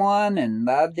hate the one and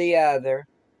love the other,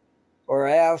 or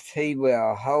else he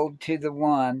will hold to the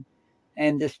one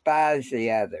and despise the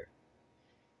other.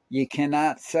 You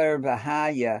cannot serve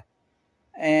Ahiah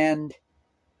and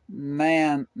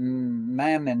mammon,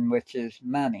 which is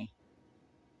money.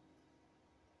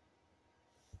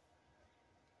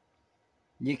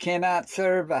 You cannot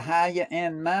serve Ahiah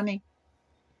and money?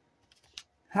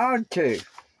 Hard to.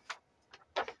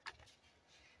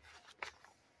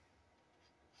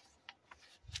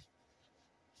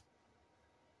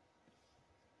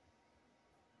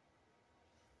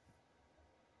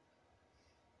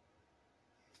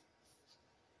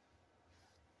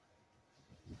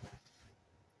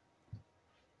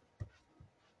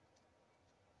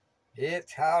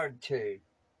 It's hard to.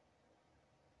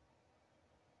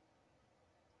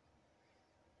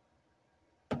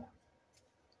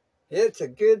 It's a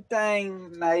good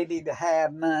thing maybe to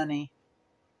have money,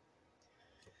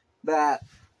 but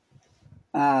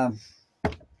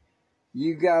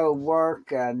you go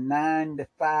work a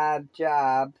 9-to-5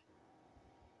 job.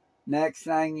 Next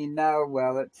thing you know,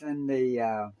 well, it's in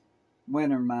the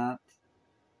winter months.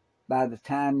 By the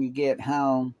time you get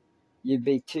home, you'd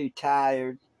be too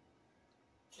tired.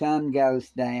 Sun goes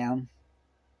down.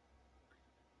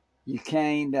 You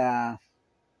can't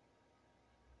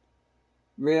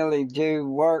really do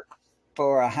work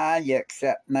for Ahiah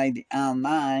except maybe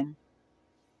online.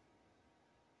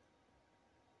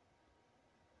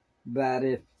 But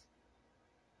if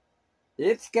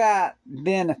it's got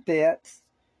benefits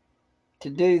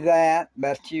to do that,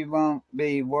 but you won't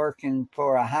be working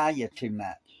for Ahiah too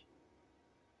much.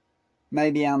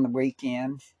 Maybe on the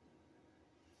weekends.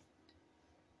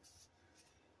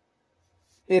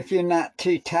 If you're not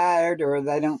too tired or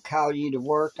they don't call you to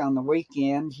work on the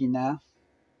weekends,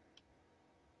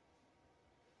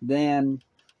 then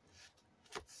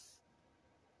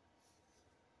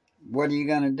what are you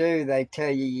going to do? They tell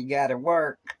you got to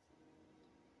work.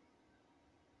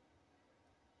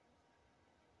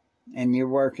 And you're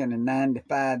working a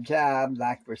 9-to-5 job,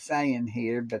 like we're saying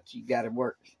here, but you got to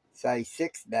work, say,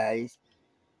 6 days.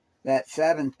 That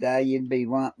 7th day, you'd be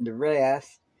wanting to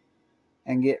rest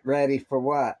and get ready for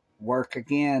what? Work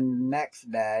again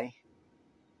next day.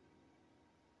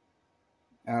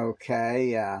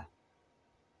 Okay,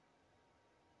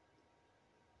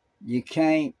 you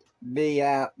can't be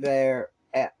out there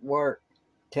at work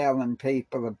telling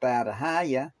people about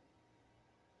Ahiah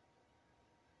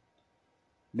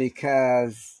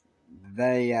because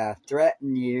they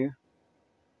threaten you.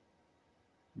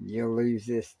 You'll lose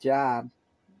this job.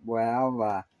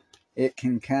 Well, it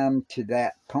can come to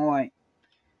that point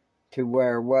to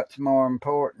where what's more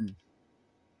important?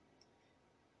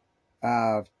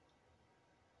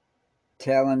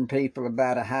 Telling people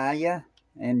about Ahiah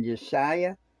and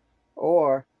Yeshaya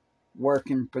or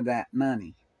working for that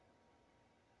money?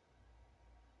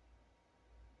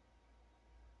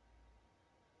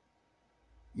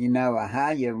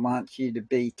 Ahiah wants you to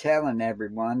be telling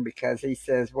everyone because he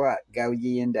says what? Go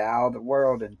ye into all the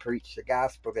world and preach the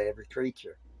gospel to every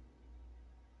creature.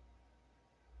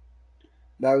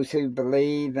 Those who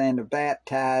believe and are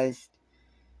baptized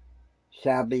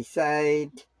shall be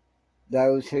saved.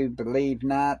 Those who believe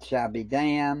not shall be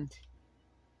damned.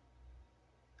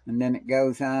 And then it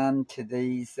goes on to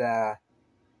these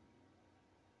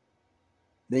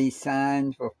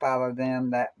signs will follow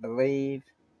them that believe.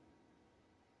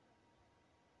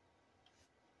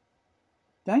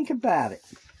 Think about it.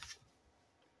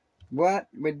 What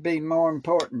would be more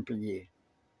important for you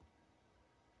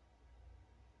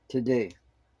to do?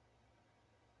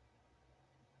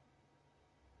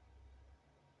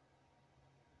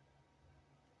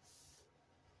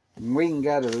 And we can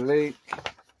go to Luke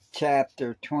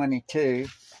chapter 22.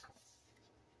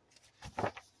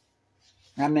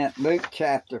 I meant Luke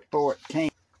chapter 14,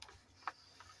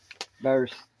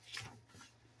 verse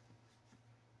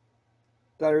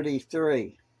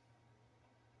 33.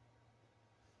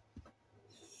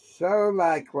 So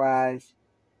likewise,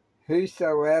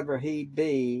 whosoever he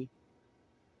be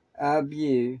of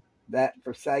you that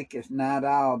forsaketh not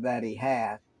all that he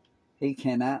hath, he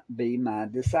cannot be my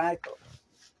disciple.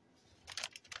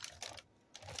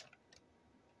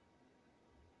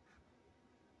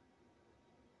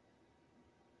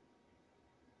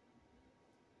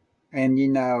 And you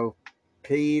know,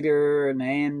 Peter and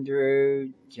Andrew,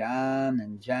 John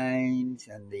and James,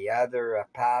 and the other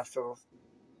apostles.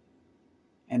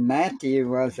 And Matthew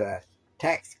was a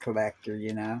tax collector,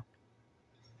 you know.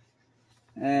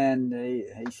 And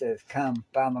he says, come,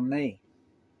 follow me.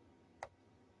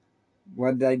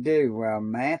 What'd they do? Well,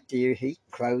 Matthew, he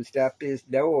closed up his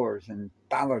doors and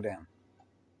followed him.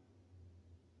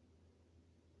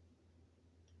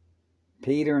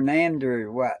 Peter and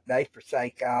Andrew, what? They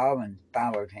forsake all and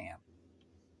followed him.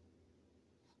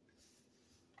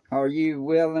 Are you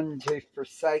willing to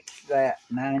forsake that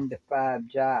 9-to-5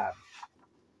 job?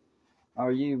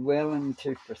 Are you willing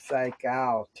to forsake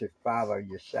all to follow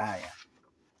Yeshua?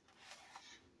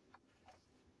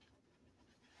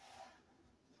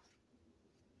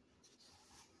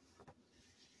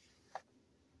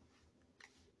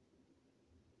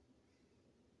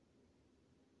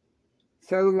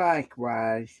 So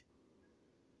likewise,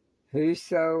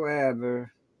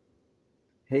 whosoever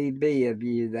he be of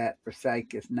you that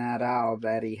forsaketh not all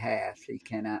that he hath, he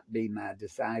cannot be my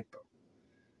disciple.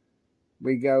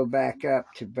 We go back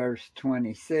up to verse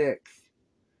 26.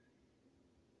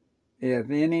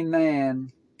 If any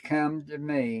man come to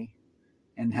me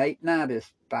and hate not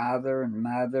his father and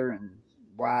mother and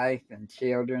wife and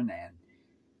children and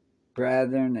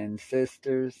brethren and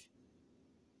sisters,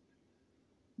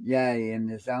 yea, in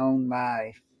his own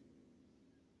life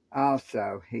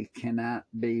also, he cannot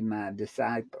be my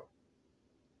disciple.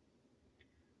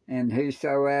 And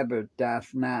whosoever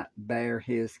doth not bear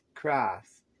his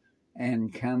cross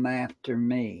and come after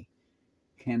me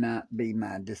cannot be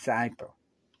my disciple.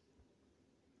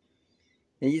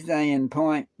 He's saying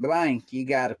point blank, you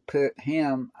got to put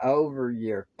him over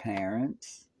your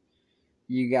parents.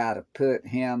 You got to put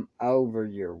him over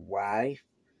your wife,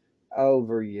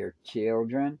 over your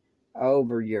children,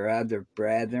 over your other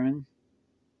brethren,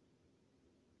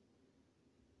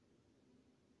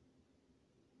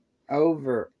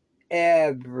 over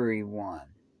everyone.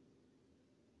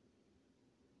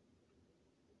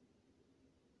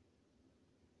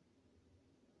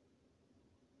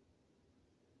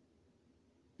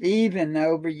 Even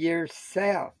over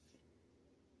yourself.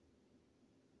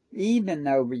 Even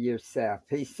over yourself.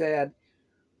 He said,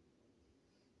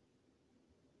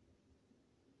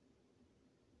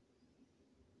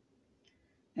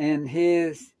 and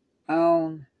his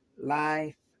own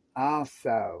life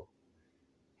also,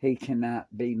 he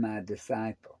cannot be my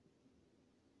disciple.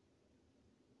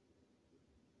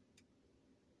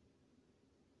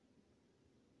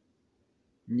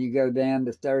 And you go down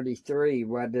to 33,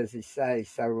 what does he say?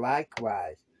 So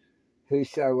likewise,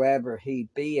 whosoever he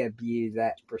be of you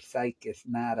that forsaketh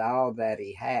not all that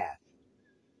he hath,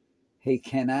 he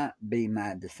cannot be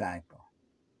my disciple.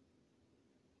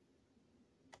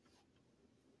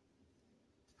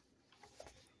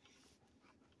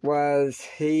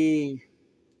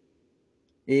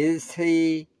 Is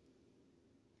he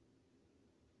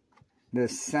the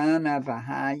son of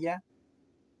Ahiah,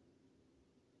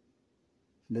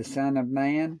 the son of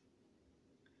man?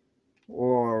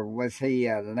 Or was he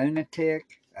a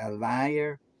lunatic, a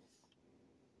liar?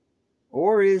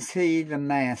 Or is he the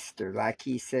master, like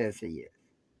he says he is?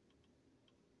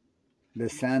 The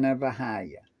son of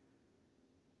Ahiah.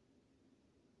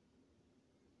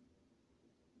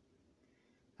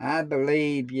 I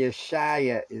believe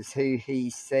Yeshua is who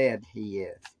he said he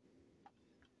is.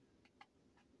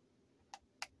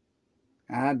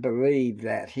 I believe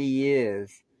that he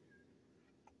is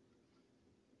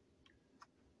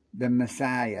the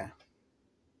Messiah.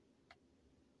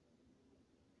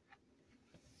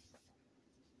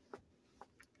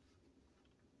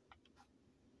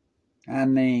 I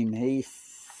mean, he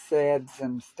said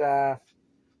some stuff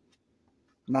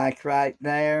like right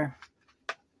there,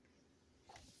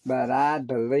 but I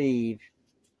believe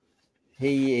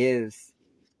he is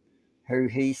who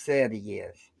he said he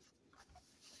is.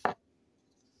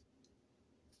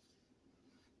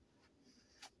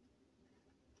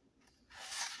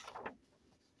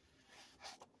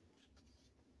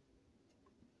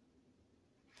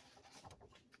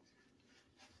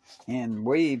 And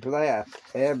we've left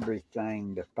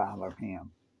everything to follow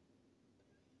him.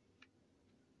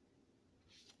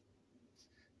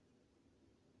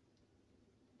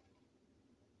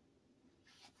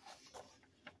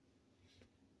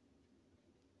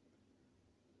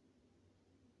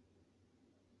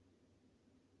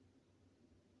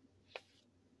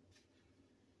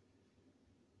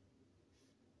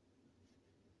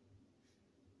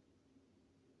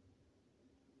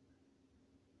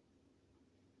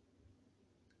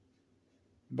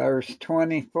 Verse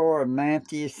 24 of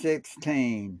Matthew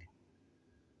 16.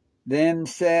 Then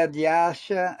said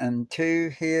Yahshua unto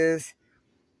his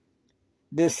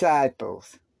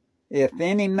disciples, If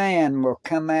any man will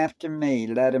come after me,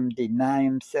 let him deny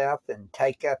himself and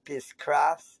take up his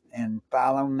cross and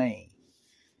follow me.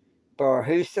 For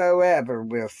whosoever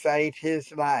will save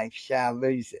his life shall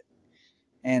lose it,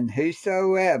 and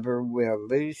whosoever will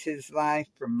lose his life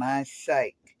for my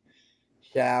sake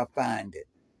shall find it.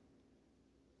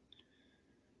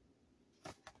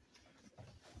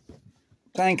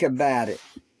 Think about it.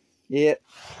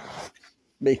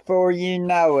 Before you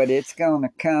know it, it's going to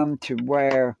come to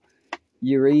where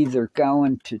you're either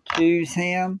going to choose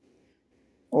him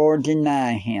or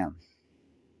deny him.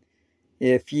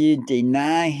 If you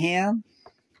deny him,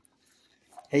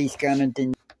 he's going to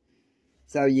deny.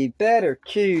 So you better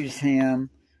choose him,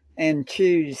 and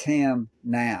choose him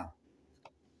now.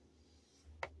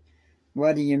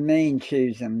 What do you mean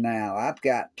choose him now? I've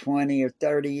got 20 or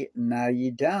 30. No,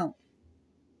 you don't.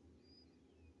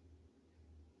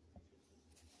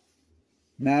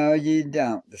 No, you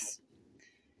don't.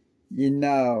 You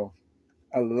know,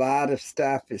 a lot of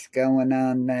stuff is going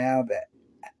on now that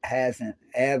hasn't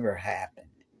ever happened.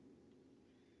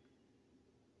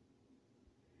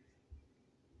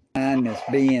 Time is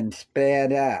being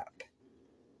sped up.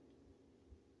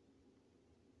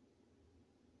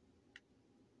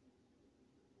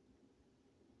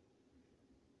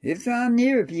 It's on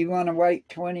you if you want to wait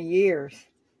 20 years.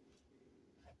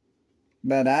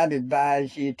 But I'd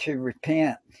advise you to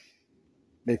repent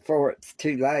before it's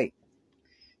too late.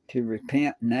 To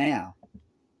repent now.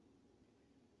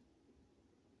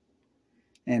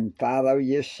 And follow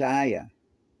Yeshua.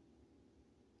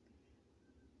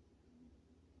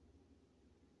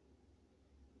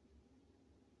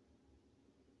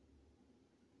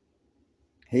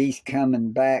 He's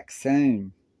coming back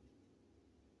soon.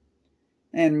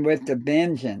 And with a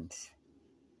vengeance.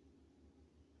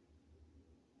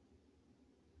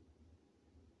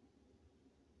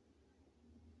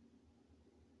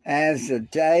 As the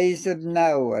days of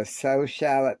Noah, so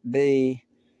shall it be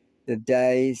the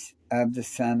days of the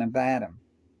son of Adam.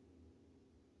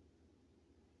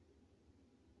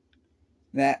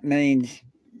 That means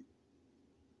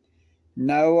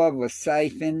Noah was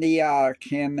safe in the ark,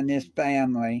 him and his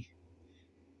family,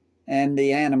 and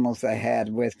the animals they had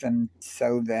with them,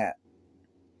 so that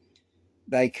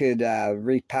they could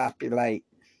repopulate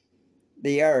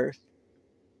the earth.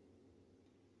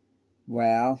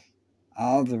 Well,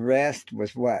 all the rest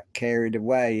was what? Carried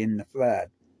away in the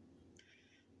flood.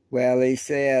 Well, he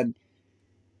said,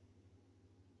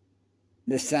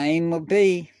 the same will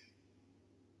be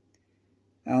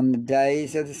on the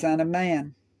days of the Son of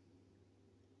Man.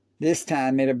 This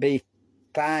time it'll be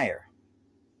fire.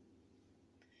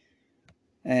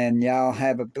 And y'all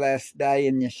have a blessed day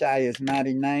in Yeshua's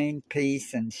mighty name.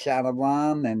 Peace and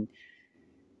shalom. And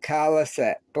call us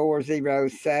at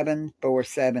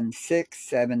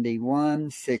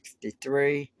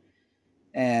 407-476-7163.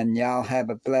 And y'all have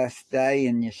a blessed day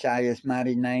in Yeshua's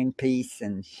mighty name. Peace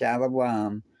and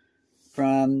shalom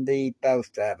from the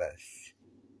both of us.